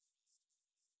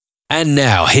And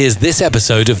now, here's this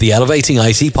episode of the Elevating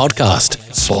IT podcast,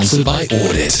 sponsored by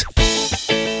Audit.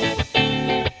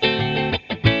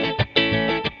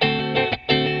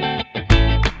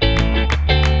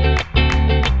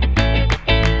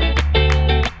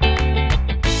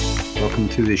 Welcome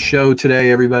to the show today,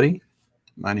 everybody.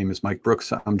 My name is Mike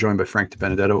Brooks. I'm joined by Frank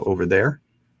DiBenedetto over there.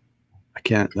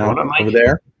 Over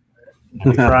there.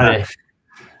 Happy Friday.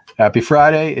 Happy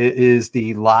Friday. It is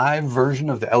the live version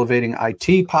of the Elevating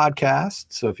IT podcast.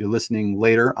 So if you're listening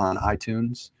later on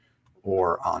iTunes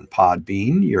or on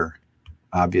Podbean, you're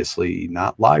obviously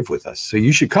not live with us. So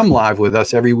you should come live with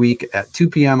us every week at 2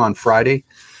 p.m. on Friday.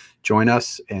 Join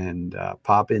us and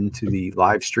pop into the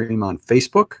live stream on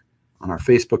Facebook, on our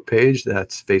Facebook page.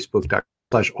 That's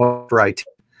facebook.com/IT.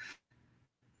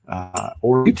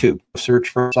 Or YouTube. Search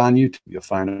for us on YouTube. You'll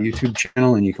find a YouTube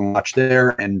channel and you can watch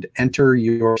there and enter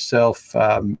yourself,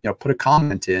 put a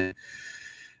comment in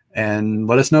and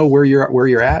let us know where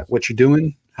you're at, what you're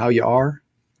doing, how you are,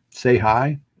 say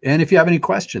hi. And if you have any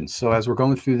questions. So as we're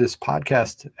going through this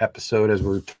podcast episode, as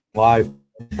we're live,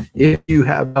 if you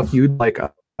have stuff you'd like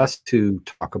us to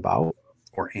talk about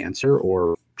or answer,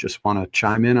 or just want to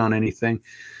chime in on anything,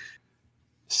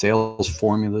 sales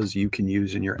formulas you can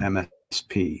use in your MSP.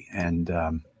 And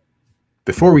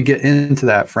before we get into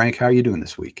that, Frank, how are you doing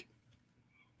this week?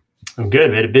 I'm good.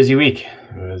 We had a busy week.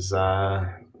 It was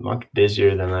much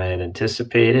busier than I had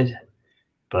anticipated,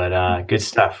 but good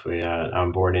stuff. We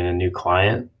onboarding a new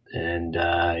client, and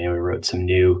we wrote some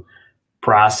new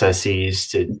processes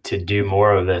to do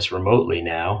more of this remotely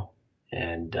now.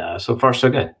 And so far, so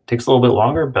good. Takes a little bit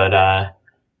longer, but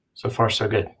so far, so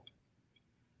good.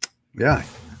 Yeah,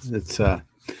 it's a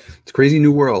crazy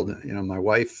new world. My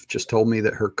wife just told me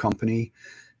that her company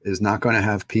is not going to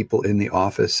have people in the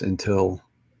office until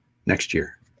next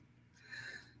year.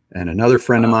 And another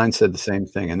friend of mine said the same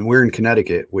thing. And we're in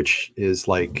Connecticut, which is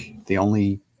like the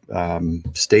only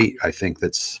state, I think,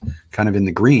 that's kind of in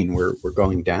the green. We're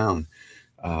going down.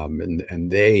 And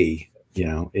they,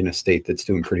 in a state that's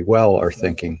doing pretty well, are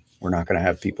thinking we're not going to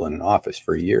have people in an office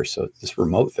for a year. So this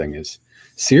remote thing is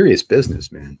serious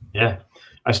business, man. Yeah.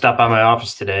 I stopped by my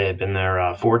office today. I've been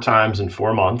there 4 times in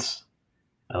 4 months.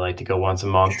 I like to go once a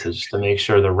month just to make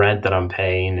sure the rent that I'm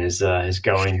paying is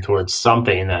going towards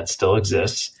something that still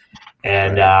exists.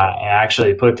 And I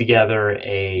actually put together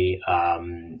it's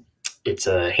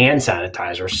a hand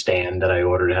sanitizer stand that I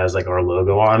ordered. It has like our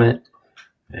logo on it.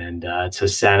 And it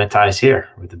says sanitize here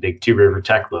with the big Two River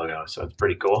Tech logo. So it's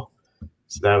pretty cool.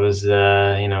 So that was,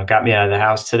 got me out of the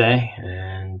house today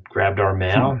and grabbed our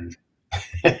mail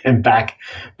and back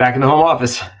in the home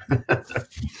office.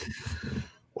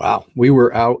 Wow. We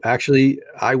were out. Actually,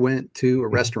 I went to a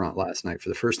restaurant last night for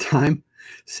the first time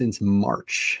since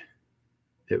March.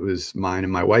 It was mine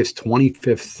and my wife's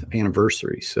 25th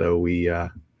anniversary. So we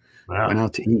went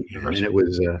out to eat, and it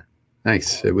was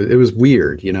nice. It was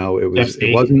weird. It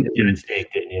wasn't. You had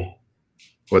steak, didn't you?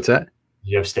 What's that?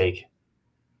 You have steak.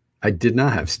 I did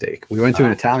not have steak. We went to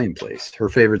an Italian place. Her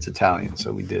favorite's Italian.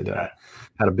 So we did,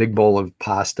 had a big bowl of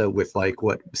pasta with like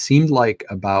what seemed like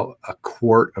about a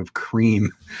quart of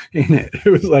cream in it. It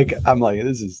was like, I'm like,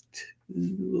 this is a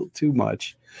little too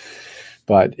much,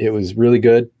 but it was really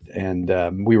good.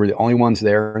 And we were the only ones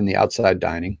there in the outside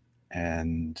dining.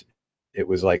 And it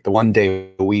was like the one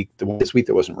day a week, this week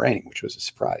that wasn't raining, which was a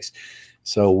surprise.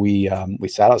 So we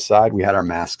sat outside. We had our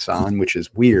masks on, which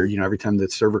is weird. Every time the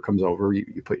server comes over,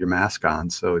 you put your mask on.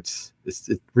 So it's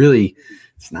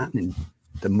not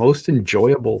the most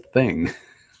enjoyable thing,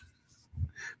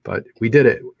 but we did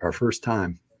it our first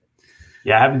time.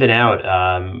 Yeah, I haven't been out.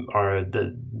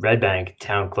 The Red Bank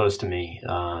town close to me.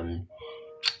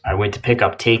 I went to pick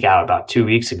up takeout about 2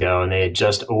 weeks ago, and they had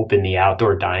just opened the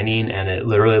outdoor dining, and it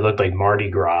literally looked like Mardi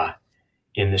Gras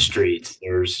in the streets.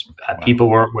 There's people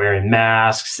weren't wearing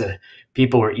masks.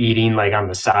 People were eating like on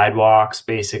the sidewalks,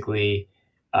 basically.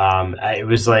 It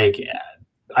was like,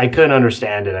 I couldn't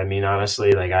understand it. I mean,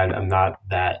 honestly, like I'm not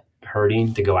that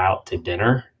hurting to go out to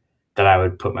dinner that I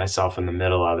would put myself in the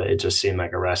middle of it. It just seemed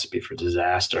like a recipe for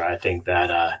disaster. I think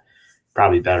that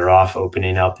probably better off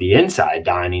opening up the inside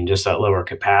dining just at lower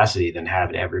capacity than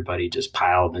having everybody just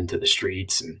piled into the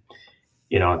streets and,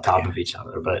 on top of each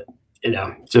other. But,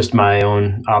 just my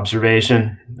own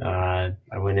observation. I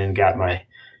went in and got my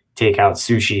takeout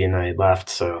sushi and I left.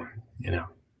 So,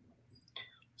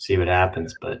 see what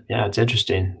happens. But yeah, it's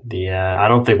interesting. I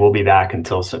don't think we'll be back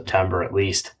until September at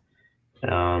least in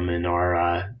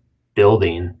our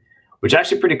building, which is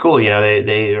actually pretty cool.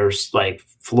 They are like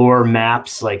floor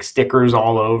maps, like stickers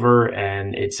all over,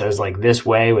 and it says like this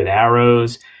way with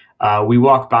arrows. we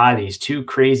walked by these two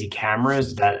crazy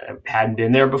cameras that hadn't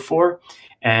been there before.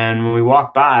 And when we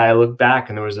walked by, I looked back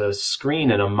and there was a screen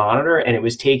and a monitor, and it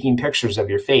was taking pictures of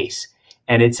your face.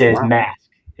 And it says mask.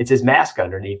 It says mask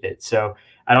underneath it. So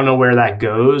I don't know where that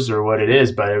goes or what it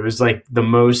is, but it was like the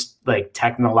most like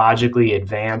technologically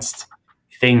advanced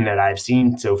thing that I've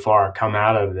seen so far come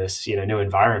out of this, new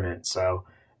environment. So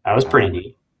that was pretty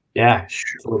neat. Yeah.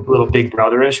 It's a little big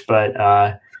brotherish,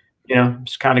 but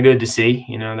it's kind of good to see,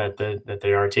 that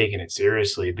they are taking it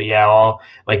seriously. But yeah, all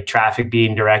like traffic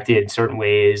being directed certain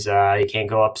ways. You can't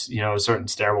go up, certain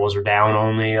stairwells are down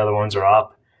only, other ones are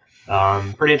up.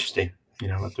 Pretty interesting,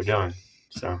 what they're doing.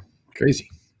 So crazy.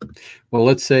 Well,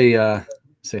 let's say hi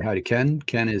to Ken.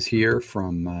 Ken is here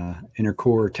from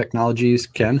Intercore Technologies.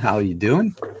 Ken, how are you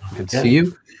doing? Good to see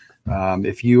you.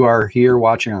 If you are here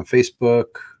watching on Facebook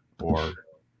or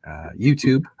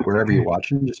YouTube, wherever you're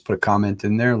watching, just put a comment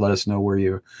in there. Let us know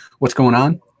what's going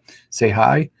on. Say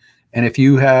hi. And if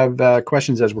you have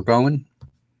questions as we're going,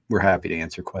 we're happy to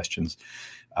answer questions.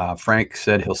 Frank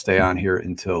said he'll stay on here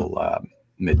until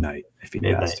midnight if he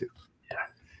has to. Yeah.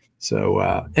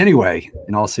 So anyway,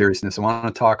 in all seriousness, I want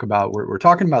to talk about, we're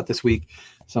talking about this week,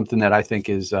 something that I think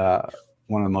is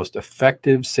one of the most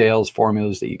effective sales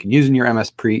formulas that you can use in your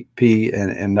MSP.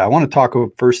 And I want to talk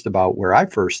first about where I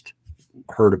first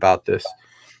heard about this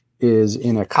is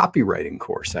in a copywriting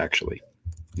course, actually,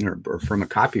 or from a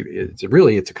it's a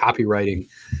copywriting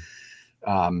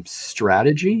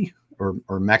strategy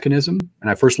or mechanism. And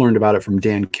I first learned about it from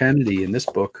Dan Kennedy in this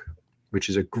book, which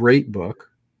is a great book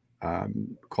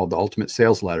called The Ultimate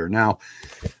Sales Letter. Now,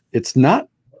 it's not,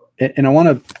 and I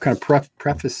want to kind of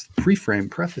preface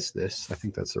this. I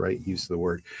think that's the right use of the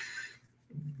word.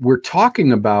 We're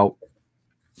talking about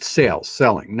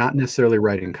selling, not necessarily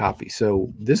writing copy.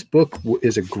 So this book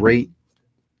is a great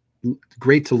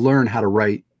to learn how to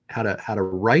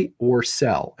write or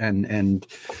sell. And it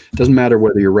doesn't matter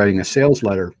whether you're writing a sales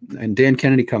letter. And Dan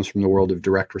Kennedy comes from the world of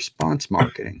direct response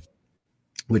marketing,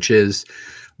 which is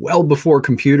well before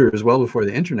computers, well before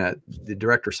the internet. The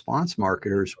direct response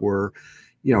marketers were,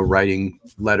 writing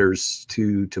letters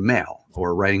to mail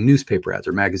or writing newspaper ads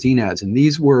or magazine ads. And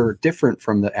these were different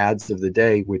from the ads of the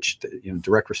day, which,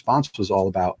 direct response was all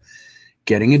about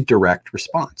getting a direct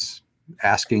response,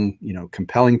 asking,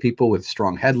 compelling people with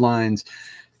strong headlines,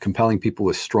 compelling people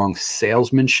with strong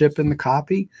salesmanship in the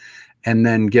copy, and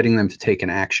then getting them to take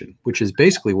an action, which is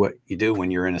basically what you do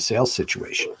when you're in a sales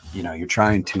situation. You're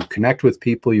trying to connect with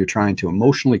people, you're trying to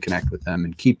emotionally connect with them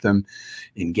and keep them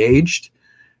engaged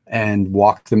and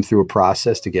walk them through a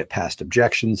process to get past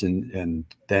objections and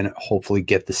then hopefully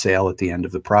get the sale at the end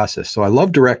of the process. So I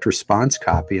love direct response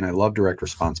copy and I love direct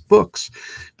response books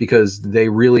because they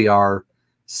really are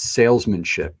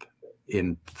salesmanship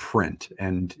in print.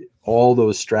 And all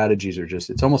those strategies are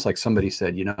it's almost like somebody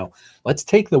said, let's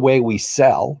take the way we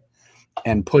sell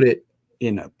and put it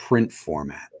in a print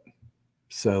format.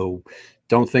 So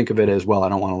don't think of it as, well, I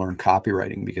don't want to learn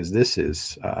copywriting, because this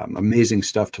is amazing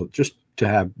stuff to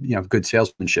have, good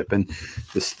salesmanship. And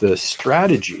the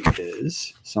strategy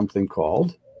is something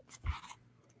called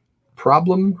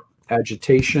problem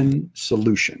agitation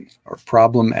solution, or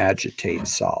problem agitate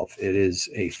solve. It is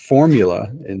a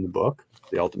formula in the book,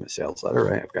 The Ultimate Sales Letter,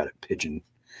 right? I've got it pigeon,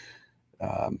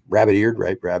 rabbit-eared,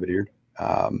 right? Rabbit-eared,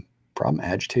 problem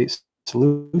agitate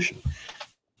solution.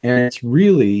 And it's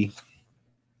really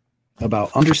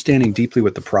about understanding deeply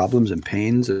what the problems and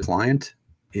pains of the client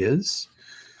is,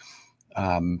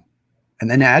 and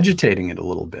then agitating it a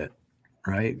little bit,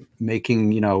 right?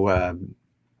 Making,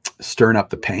 stirring up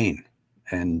the pain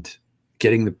and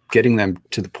getting them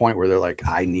to the point where they're like,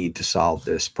 I need to solve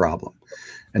this problem.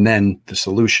 And then the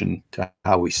solution to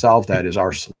how we solve that is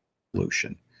our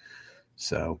solution.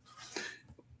 So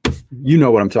you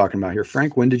know what I'm talking about here.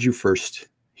 Frank, when did you first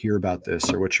hear about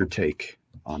this, or what's your take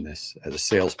on this as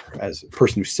a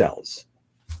person who sells?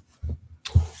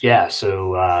 Yeah.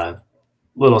 So,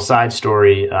 little side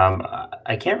story.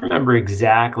 I can't remember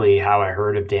exactly how I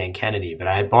heard of Dan Kennedy, but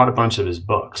I had bought a bunch of his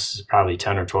books probably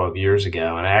 10 or 12 years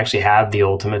ago. And I actually have The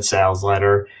Ultimate Sales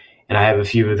Letter, and I have a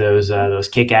few of those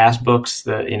kick-ass books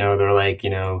that, they're like,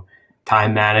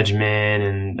 time management,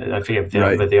 and I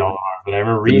forget what they all are, but I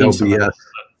remember reading some of them.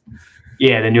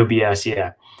 Yeah, the No BS.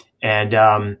 Yeah.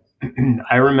 And,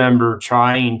 I remember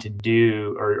trying to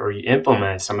do or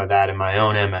implement some of that in my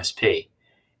own MSP.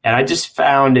 And I just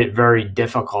found it very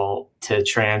difficult to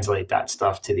translate that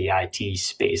stuff to the IT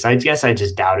space. I guess I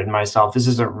just doubted myself. This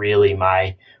isn't really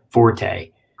my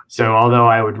forte. So although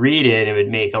I would read it, it would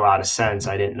make a lot of sense.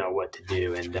 I didn't know what to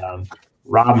do. And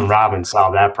Robin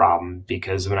solved that problem,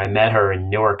 because when I met her in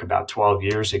Newark about 12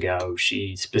 years ago,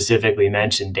 she specifically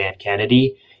mentioned Dan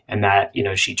Kennedy, and that,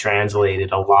 she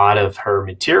translated a lot of her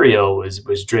material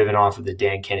was driven off of the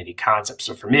Dan Kennedy concept.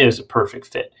 So for me, it was a perfect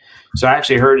fit. So I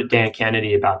actually heard of Dan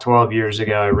Kennedy about 12 years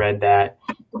ago. I read that,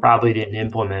 probably didn't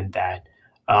implement that.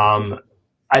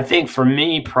 I think for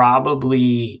me,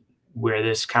 probably where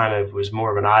this kind of was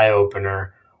more of an eye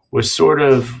opener was sort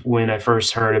of when I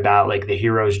first heard about like the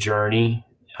hero's journey.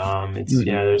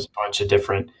 There's a bunch of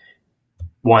different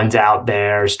ones out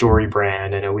there,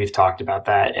 StoryBrand. I know we've talked about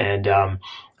that. And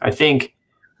I think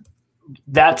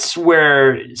that's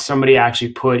where somebody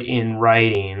actually put in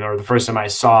writing, or the first time I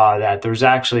saw that there's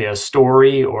actually a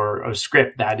story or a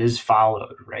script that is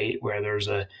followed, right? Where there's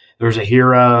a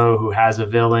hero who has a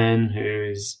villain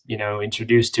who's,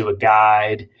 introduced to a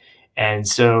guide. And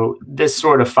so this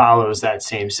sort of follows that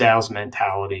same sales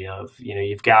mentality of,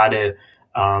 you've got to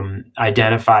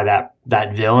identify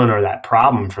that villain or that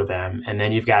problem for them. And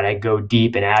then you've got to go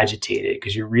deep and agitate it,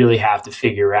 because you really have to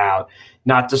figure out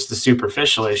not just the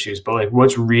superficial issues, but like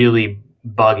what's really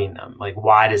bugging them. Like,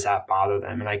 why does that bother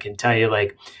them? And I can tell you,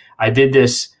 like, I did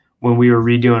this when we were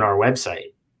redoing our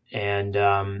website, and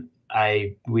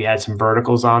we had some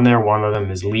verticals on there. One of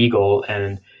them is legal,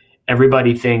 and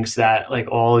everybody thinks that like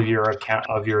all of your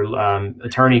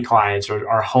attorney clients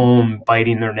are home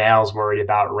biting their nails, worried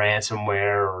about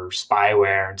ransomware or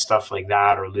spyware and stuff like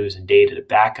that, or losing data to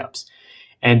backups.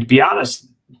 And to be honest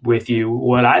with you,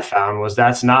 what I found was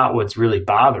that's not what's really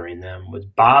bothering them. What's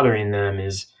bothering them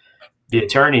is the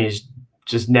attorneys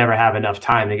just never have enough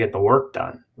time to get the work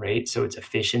done, right? So it's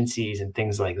efficiencies and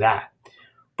things like that.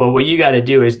 But what you got to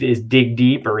do is dig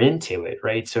deeper into it,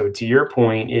 right? So to your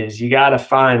point is you got to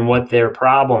find what their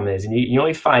problem is, and you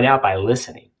only find out by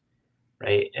listening,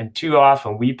 right? And too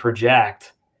often we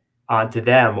project onto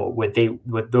them what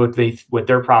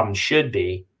their problem should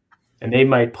be, and they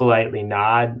might politely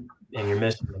nod, and you're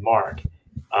missing the mark.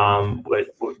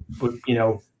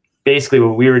 Basically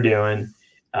what we were doing,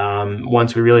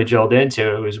 once we really drilled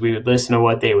into it, was we would listen to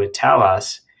what they would tell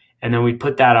us, and then we'd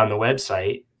put that on the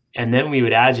website. And then we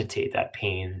would agitate that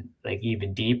pain like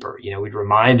even deeper. We'd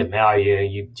remind them,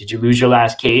 did you lose your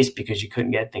last case because you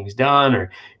couldn't get things done,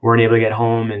 or weren't able to get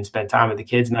home and spend time with the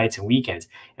kids nights and weekends?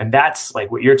 And that's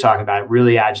like what you're talking about,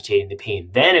 really agitating the pain.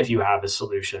 Then if you have a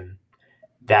solution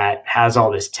that has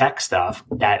all this tech stuff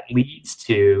that leads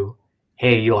to,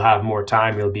 hey, you'll have more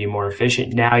time, you'll be more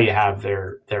efficient. Now you have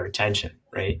their attention,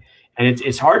 right? And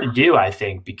it's hard to do, I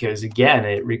think, because again,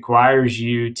 it requires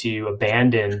you to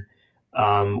abandon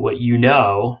what you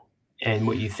know and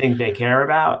what you think they care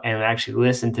about, and actually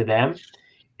listen to them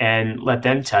and let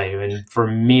them tell you. And for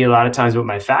me, a lot of times with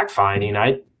my fact finding,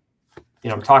 I'm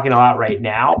talking a lot right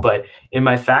now, but in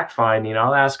my fact finding,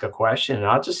 I'll ask a question and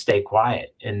I'll just stay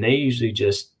quiet, and they usually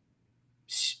just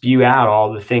spew out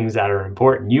all the things that are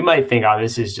important. You might think,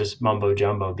 this is just mumbo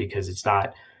jumbo because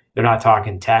they're not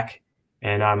talking tech,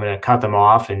 and I'm going to cut them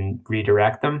off and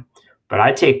redirect them. But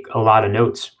I take a lot of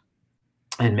notes.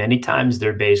 And many times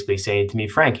they're basically saying to me,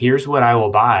 Frank, here's what I will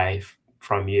buy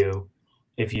from you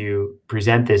if you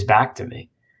present this back to me.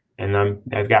 And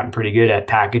I've gotten pretty good at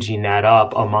packaging that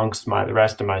up amongst the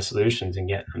rest of my solutions and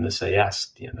getting them to say yes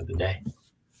at the end of the day.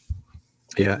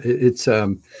 Yeah, it's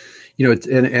and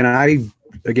I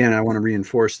want to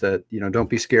reinforce that, don't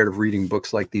be scared of reading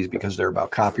books like these because they're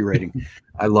about copywriting.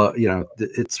 I love,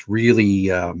 it's really,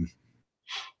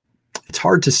 it's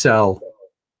hard to sell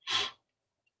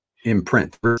in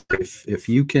print. If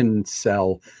you can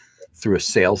sell through a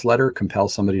sales letter, compel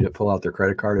somebody to pull out their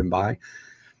credit card and buy,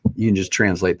 you can just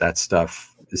translate that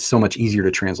stuff. It's so much easier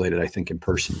to translate it, I think, in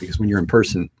person, because when you're in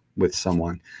person with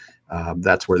someone,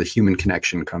 that's where the human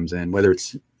connection comes in, whether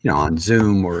it's, on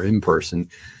Zoom or in person.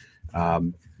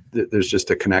 There's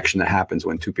just a connection that happens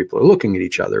when two people are looking at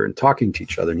each other and talking to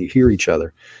each other, and you hear each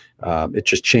other. It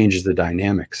just changes the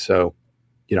dynamics. So,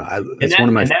 it's one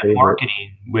of my favorite.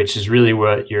 Marketing, which is really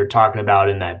what you're talking about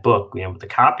in that book, with the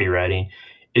copywriting,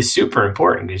 is super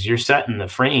important, because you're setting the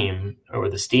frame or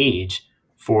the stage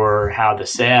for how the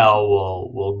sale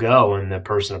will go when the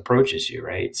person approaches you,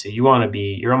 right? So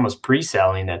you're almost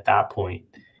pre-selling at that point.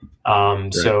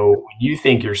 Right. So when you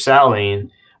think you're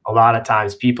selling, a lot of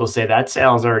times people say that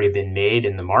sale's already been made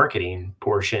in the marketing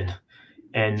portion.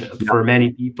 And for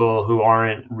many people who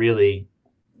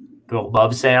don't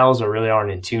love sales or really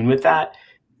aren't in tune with that,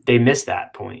 they miss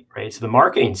that point, right? So the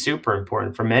marketing is super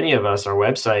important. For many of us, our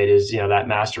website is, that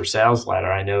master sales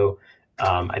letter. I know,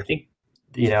 I think,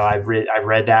 I've read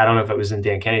that. I don't know if it was in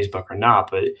Dan Kennedy's book or not,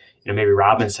 but maybe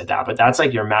Robin said that, but that's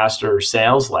like your master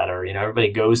sales letter.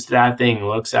 Everybody goes to that thing,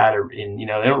 looks at it, and they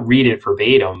don't read it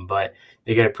verbatim, but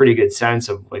they get a pretty good sense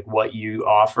of like what you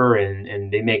offer,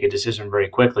 and they make a decision very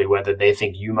quickly whether they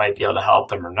think you might be able to help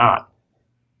them or not.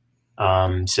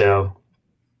 So,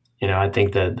 I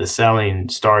think that the selling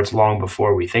starts long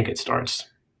before we think it starts.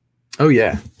 Oh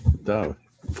yeah,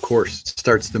 of course. It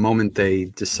starts the moment they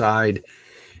decide.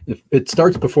 It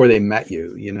starts before they met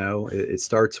you. It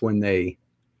starts when they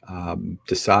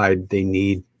decide they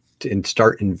need to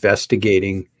start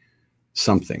investigating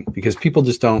something, because people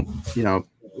just don't,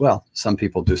 well, some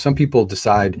people do. Some people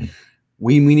decide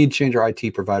we need to change our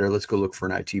IT provider. Let's go look for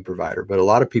an IT provider. But a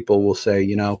lot of people will say,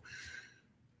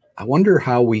 I wonder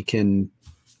how we can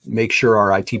make sure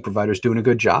our IT provider is doing a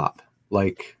good job.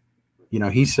 Like,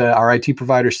 he said, our IT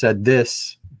provider said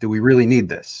this. Do we really need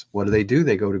this? What do?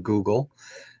 They go to Google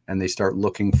and they start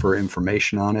looking for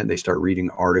information on it. They start reading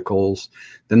articles.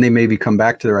 Then they maybe come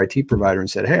back to their IT provider and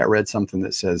said, hey, I read something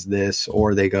that says this.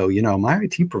 Or they go, my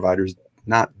IT provider's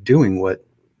not doing what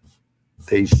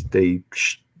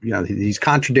he's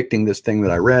contradicting this thing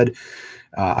that I read.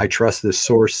 I trust this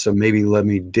source, so maybe let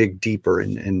me dig deeper.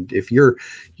 And if you're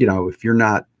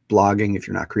not blogging, if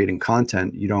you're not creating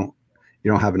content, you don't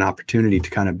have an opportunity to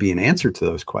kind of be an answer to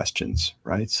those questions,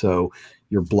 right? So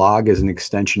your blog is an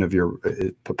extension of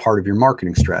a part of your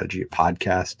marketing strategy, a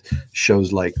podcast,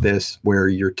 shows like this, where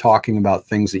you're talking about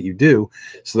things that you do,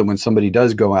 so that when somebody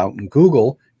does go out and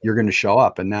Google, you're going to show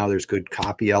up. And now there's good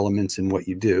copy elements in what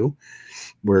you do,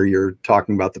 where you're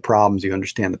talking about the problems, you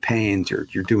understand the pains,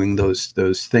 you're doing those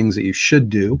things that you should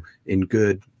do in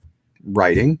good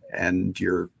writing, and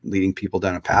you're leading people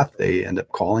down a path. They end up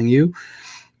calling you.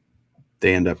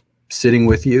 They end up sitting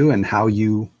with you, and how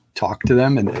you talk to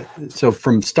them. And so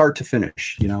from start to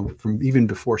finish, from even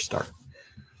before start,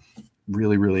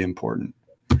 really, really important.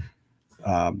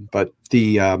 But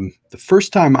the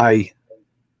first time I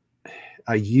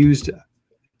used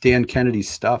Dan Kennedy's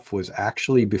stuff was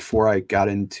actually before I got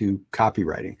into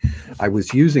copywriting. I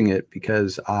was using it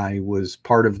because I was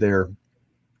part of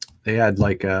they had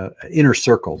like a inner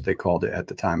circle, they called it at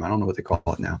the time. I don't know what they call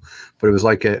it now, but it was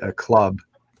like a club,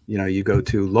 you go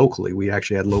to locally. We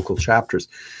actually had local chapters,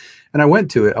 and I went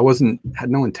to it. I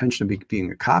had no intention of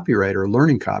being a copywriter or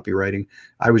learning copywriting.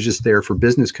 I was just there for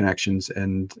business connections,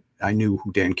 and I knew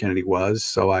who Dan Kennedy was.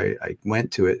 So I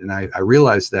went to it, and I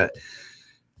realized that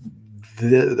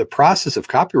the process of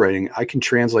copywriting, I can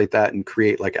translate that and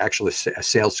create like actually a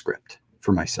sales script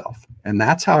for myself. And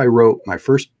that's how I wrote my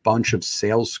first bunch of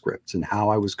sales scripts, and how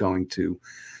I was going to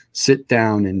sit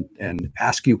down and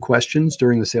ask you questions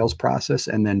during the sales process,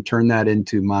 and then turn that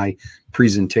into my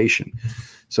presentation.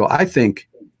 So I think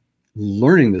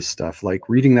learning this stuff, like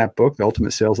reading that book, The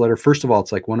Ultimate Sales Letter, first of all,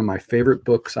 it's like one of my favorite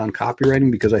books on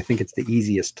copywriting, because I think it's the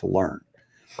easiest to learn.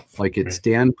 Like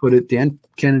Dan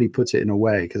Kennedy puts it in a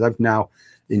way, because I've now,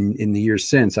 in the years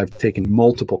since, I've taken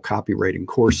multiple copywriting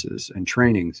courses and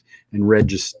trainings and read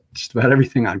just about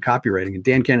everything on copywriting. And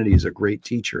Dan Kennedy is a great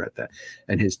teacher at that.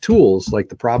 And his tools, like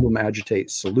the problem,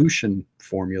 agitate, solution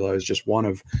formula, is just one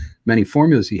of many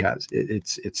formulas he has.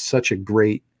 It's such a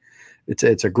great,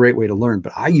 it's a great way to learn.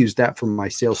 But I use that for my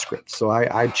sales scripts. So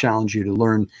I challenge you to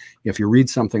learn, if you read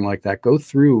something like that, go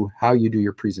through how you do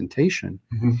your presentation.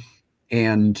 Mm-hmm.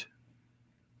 And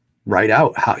write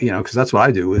out how, because that's what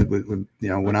I do with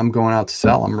when I'm going out to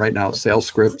sell, I'm writing out sales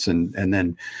scripts and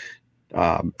then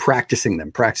practicing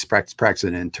them, practice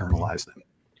and internalize them.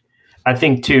 I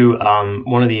think too,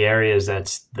 one of the areas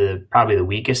that's probably the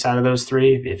weakest out of those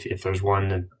three, if there's one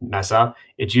to mess up,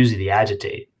 it's usually the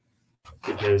agitate,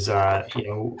 because a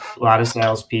lot of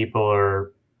salespeople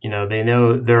are, they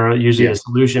know they're usually a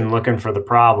solution looking for the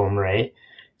problem, right?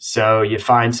 So you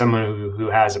find someone who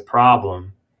has a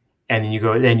problem, and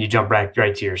then you jump right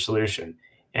to your solution.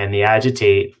 And the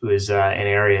agitate was an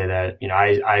area that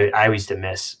I used to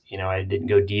miss. I didn't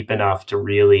go deep enough to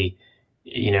really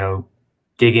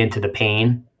dig into the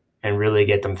pain and really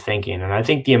get them thinking. And I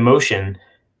think the emotion,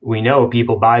 we know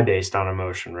people buy based on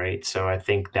emotion, right? So I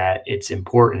think that it's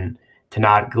important to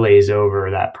not glaze over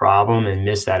that problem and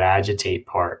miss that agitate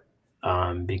part,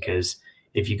 because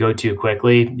if you go too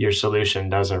quickly, your solution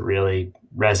doesn't really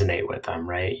resonate with them,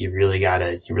 right? You really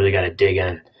gotta dig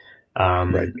in.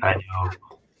 Right. I know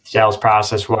sales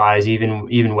process wise, even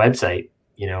website,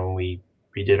 we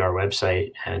redid our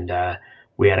website, and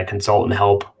we had a consultant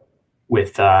help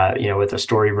with with a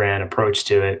StoryBrand approach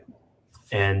to it.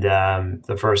 And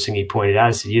the first thing he pointed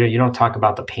out is, you don't talk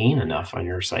about the pain enough on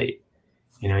your site.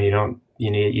 You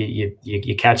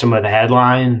catch them with a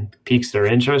headline, piques their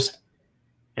interest,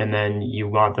 and then you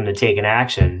want them to take an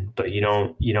action, but you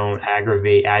don't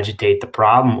agitate the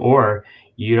problem, or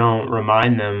you don't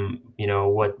remind them,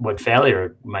 what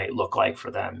failure might look like for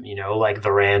them, like the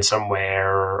ransomware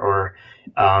or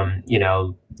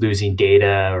losing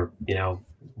data or,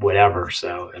 whatever.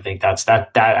 So I think that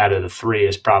out of the three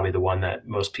is probably the one that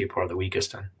most people are the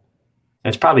weakest in.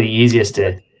 It's probably the easiest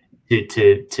to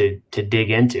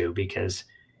dig into, because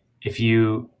if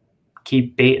you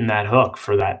keep baiting that hook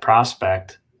for that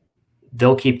prospect,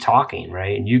 they'll keep talking,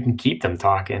 right? And you can keep them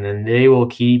talking, and they will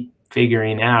keep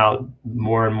figuring out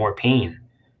more and more pain.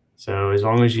 So as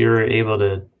long as you're able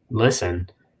to listen,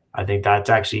 I think that's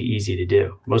actually easy to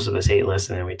do. Most of us hate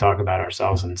listening. We talk about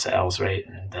ourselves in sales, right?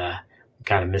 And we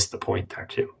kind of miss the point there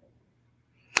too.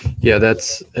 Yeah,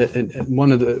 that's and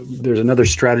there's another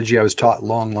strategy I was taught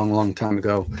long time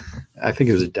ago. I think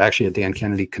it was actually a Dan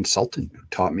Kennedy consultant who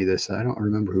taught me this. I can't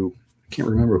remember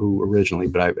who originally,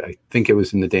 but I think it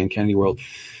was in the Dan Kennedy world.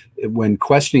 When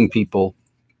questioning people,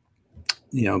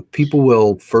 people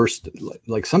will first,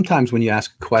 like sometimes when you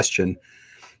ask a question,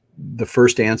 the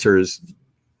first answer is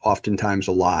oftentimes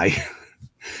a lie.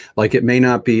 Like it may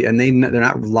not be, and they're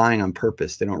not lying on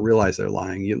purpose. They don't realize they're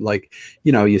lying.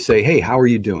 You say, "Hey, how are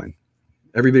you doing?"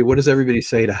 What does everybody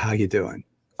say to how you doing?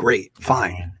 Great,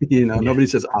 fine. Nobody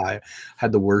says, "I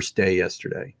had the worst day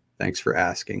yesterday. Thanks for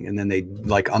asking." And then they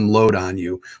unload on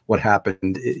you what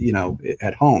happened,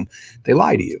 at home. They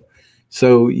lie to you.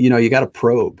 So, you got to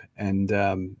probe. And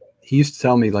he used to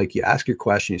tell me, you ask your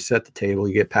question, you set the table,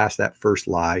 you get past that first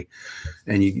lie,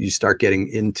 and you start getting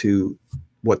into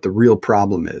what the real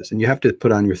problem is. And you have to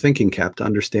put on your thinking cap to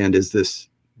understand, is this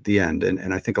the end?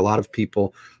 And I think a lot of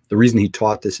people, the reason he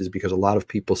taught this is because a lot of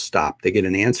people stop. They get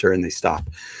an answer and they stop.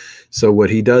 So what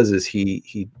he does is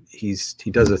he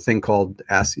does a thing called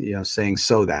saying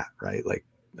 "so that," right?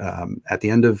 At the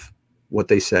end of what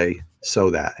they say, "so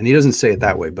that," and he doesn't say it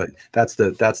that way, but that's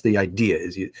the idea,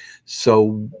 is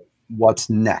so what's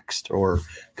next, or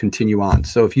continue on.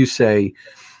 So if you say,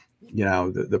 this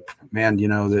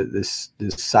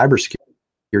cybersecurity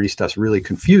stuff's really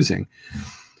confusing,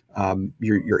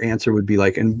 your answer would be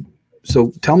and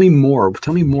so tell me more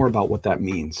about what that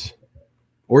means,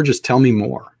 or just tell me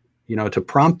more, to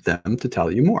prompt them to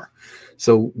tell you more.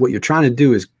 So what you're trying to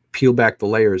do is peel back the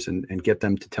layers and get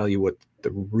them to tell you what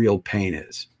the real pain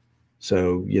is.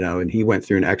 So, and he went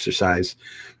through an exercise.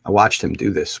 I watched him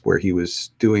do this, where he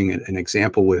was doing an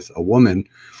example with a woman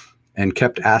and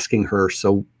kept asking her,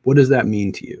 "So what does that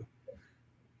mean to you?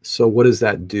 So what does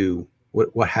that do?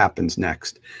 What happens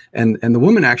next?" And the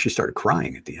woman actually started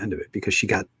crying at the end of it, because she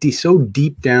got so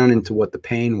deep down into what the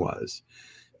pain was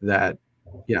that,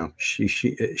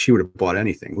 she would have bought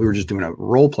anything. We were just doing a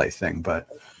role play thing, but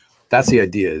that's the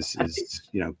idea, is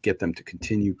get them to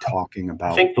continue talking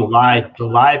about. I think the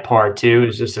lie part too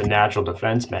is just a natural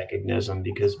defense mechanism,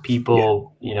 because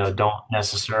people, don't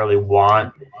necessarily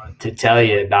want to tell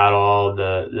you about all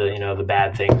the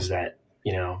bad things that,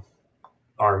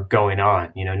 are going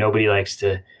on. Nobody likes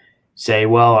to say,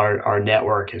 well, our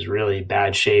network is really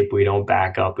bad shape. We don't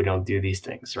back up. We don't do these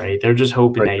things, right? They're just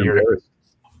hoping that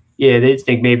they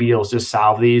think maybe you'll just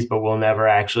solve these, but we'll never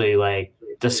actually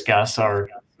discuss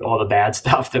all the bad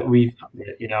stuff that we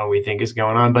think is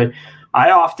going on. But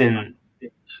I often,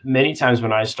 many times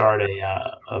when I start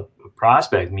a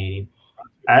prospect meeting,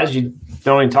 as you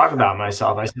don't even talk about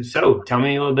myself, I said, "So tell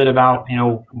me a little bit about,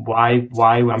 why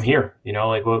I'm here,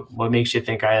 what makes you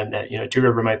think that, Two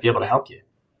River might be able to help you?"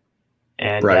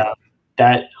 And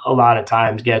that a lot of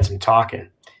times gets them talking.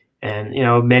 And,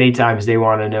 many times they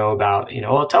want to know about,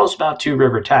 well, tell us about Two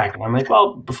River Tech. And I'm like,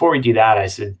 well, before we do that, I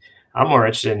said, I'm more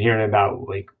interested in hearing about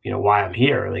why I'm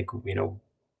here.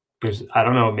 Because I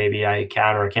don't know, maybe I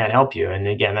can or can't help you. And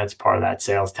again, that's part of that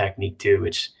sales technique too,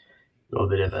 which is a little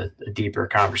bit of a deeper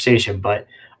conversation, but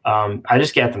I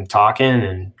just get them talking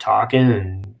and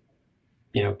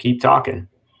keep talking.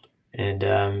 And,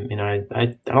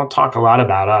 I don't talk a lot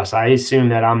about us. I assume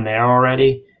that I'm there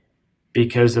already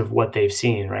because of what they've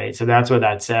seen. Right. So that's where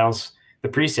the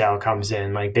pre-sale comes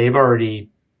in. They've already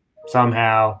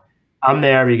somehow, I'm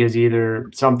there because either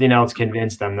something else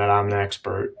convinced them that I'm an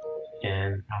expert,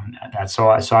 and that's so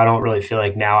I don't really feel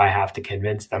like now I have to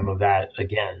convince them of that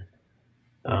again.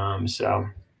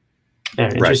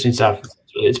 Interesting stuff.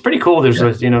 It's pretty cool.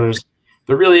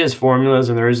 There really is formulas,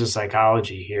 and there is a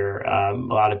psychology here. A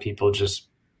lot of people just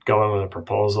go in with a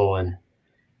proposal and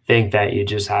think that you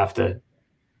just have to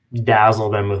dazzle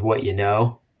them with what you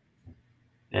know.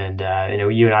 And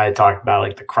you and I had talked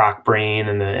about the croc brain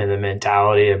and the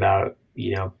mentality about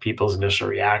people's initial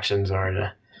reactions are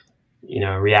to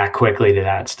react quickly to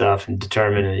that stuff and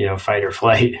determine fight or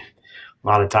flight. A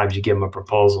lot of times you give them a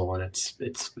proposal and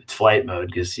it's flight mode,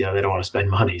 because they don't want to spend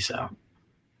money. So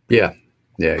yeah,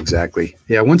 exactly.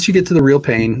 Yeah, once you get to the real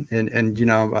pain, and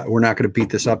we're not going to beat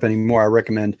this up anymore. I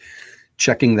recommend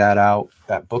checking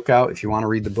that book out. If you want to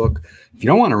read the book, if you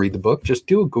don't want to read the book, just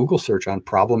do a Google search on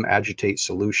problem, agitate,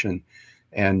 solution,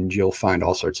 and you'll find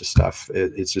all sorts of stuff.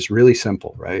 It's just really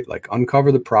simple, right? Like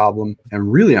uncover the problem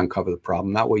and really uncover the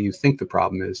problem, not what you think the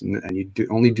problem is. And you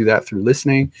only do that through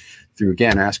listening, through,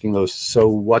 again, asking those, so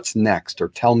what's next, or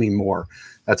tell me more.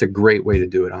 That's a great way to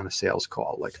do it on a sales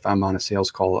call. Like if I'm on a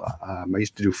sales call, I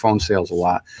used to do phone sales a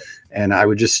lot, and I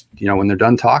would just, when they're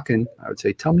done talking, I would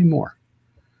say, tell me more.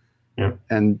 Yeah.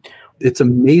 And it's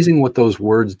amazing what those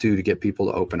words do to get people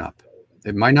to open up.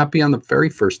 It might not be on the very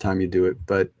first time you do it,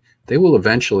 but they will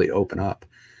eventually open up.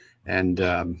 And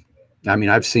I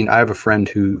have a friend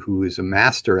who is a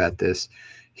master at this.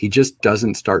 He just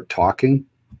doesn't start talking,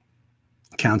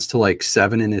 counts to like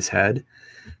 7 in his head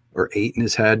or 8 in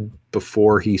his head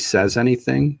before he says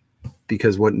anything.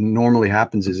 Because what normally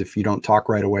happens is if you don't talk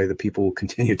right away, the people will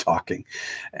continue talking,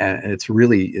 and it's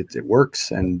really, it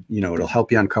works, and it'll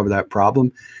help you uncover that problem,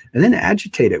 and then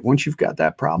agitate it. Once you've got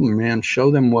that problem, man,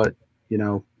 show them what,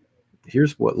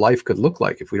 here's what life could look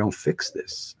like if we don't fix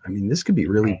this. I mean, this could be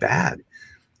really bad.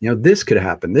 This could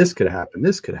happen. This could happen.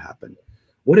 This could happen.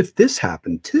 What if this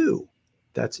happened too?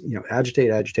 That's,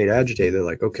 agitate, agitate, agitate. They're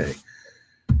like, okay,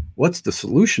 what's the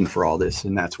solution for all this?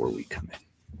 And that's where we come in.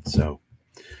 So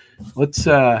let's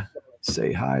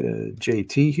say hi to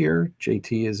JT here.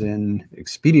 JT is in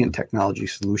Expedient Technology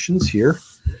Solutions here.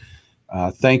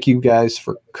 Thank you guys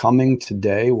for coming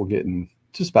today. We're getting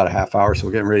just about a half hour, so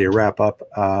we're getting ready to wrap up.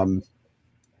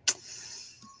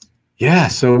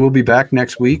 So we'll be back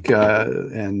next week,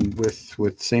 and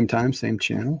with same time, same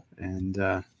channel.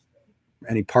 And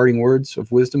any parting words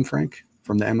of wisdom, Frank,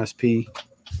 from the MSP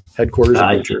headquarters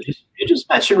of New Jersey? You just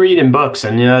mentioned reading books,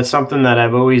 and it's something that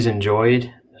I've always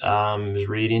enjoyed. Is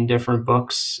reading different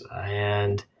books,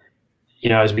 and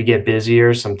as we get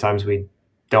busier, sometimes we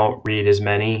don't read as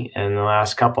many. And the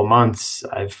last couple months,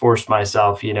 I've forced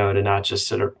myself, to not just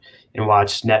sit and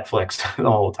watch Netflix the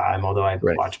whole time, although I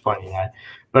watch plenty of that.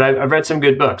 But I've read some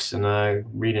good books, and I'm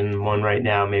reading one right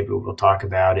now. Maybe we'll talk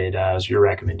about it as your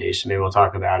recommendation. Maybe we'll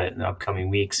talk about it in the upcoming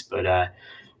weeks. But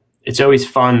it's always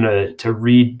fun to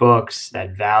read books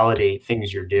that validate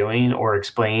things you're doing or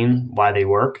explain why they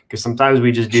work. Because sometimes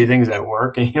we just do things that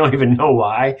work and you don't even know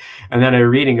why. And then I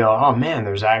read and go, oh man,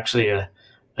 there's actually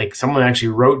someone actually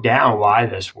wrote down why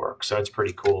this works. So it's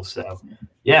pretty cool. So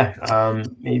yeah,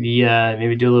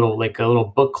 maybe do a little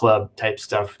book club type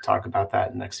stuff. Talk about that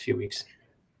in the next few weeks.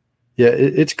 Yeah,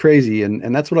 it's crazy.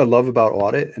 And that's what I love about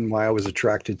audit, and why I was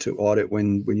attracted to audit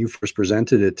when you first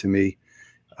presented it to me.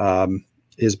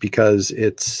 Is because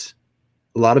it's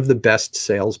a lot of the best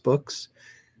sales books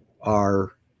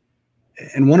are,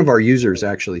 and one of our users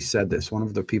actually said this, one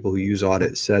of the people who use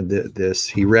audit said this,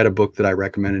 he read a book that I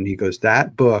recommended, and he goes,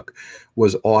 that book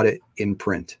was audit in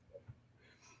print.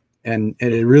 And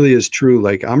it really is true.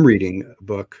 Like, I'm reading a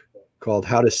book called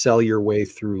How to Sell Your Way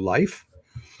Through Life.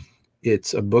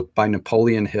 It's a book by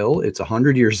Napoleon Hill. It's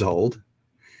 100 years old.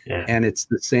 Yeah. And it's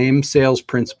the same sales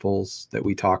principles that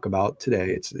we talk about today.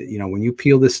 It's, when you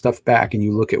peel this stuff back and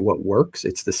you look at what works,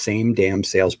 it's the same damn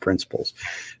sales principles.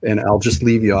 And I'll just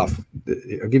leave you off.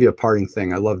 I'll give you a parting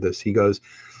thing. I love this. He goes,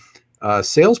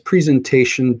 sales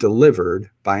presentation delivered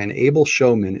by an able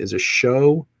showman is a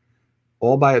show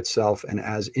all by itself and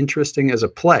as interesting as a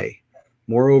play.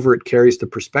 Moreover, it carries the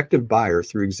prospective buyer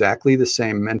through exactly the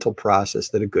same mental process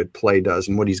that a good play does.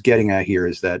 And what he's getting at here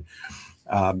is that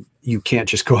you can't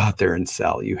just go out there and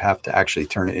sell. You have to actually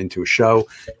turn it into a show.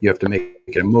 You have to make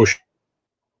it emotional.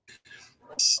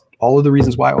 All of the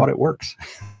reasons why audit works.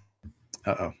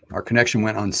 Uh-oh, our connection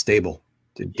went unstable.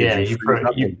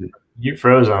 You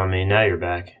froze on me. Now you're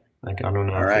back. I don't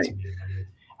know. All right.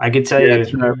 I could tell you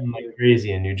it's like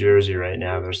crazy in New Jersey right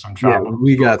now. There's some trouble. Yeah,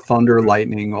 we got thunder,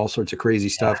 lightning, all sorts of crazy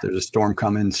stuff. There's a storm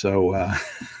coming, so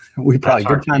we probably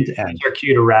good time to end. That's our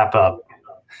cue to wrap up.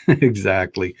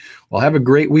 Exactly. Well, have a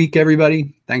great week,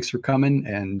 everybody. Thanks for coming,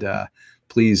 and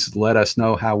please let us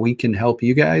know how we can help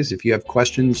you guys. If you have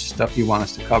questions, stuff you want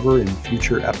us to cover in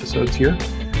future episodes here,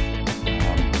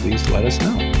 please let us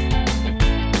know.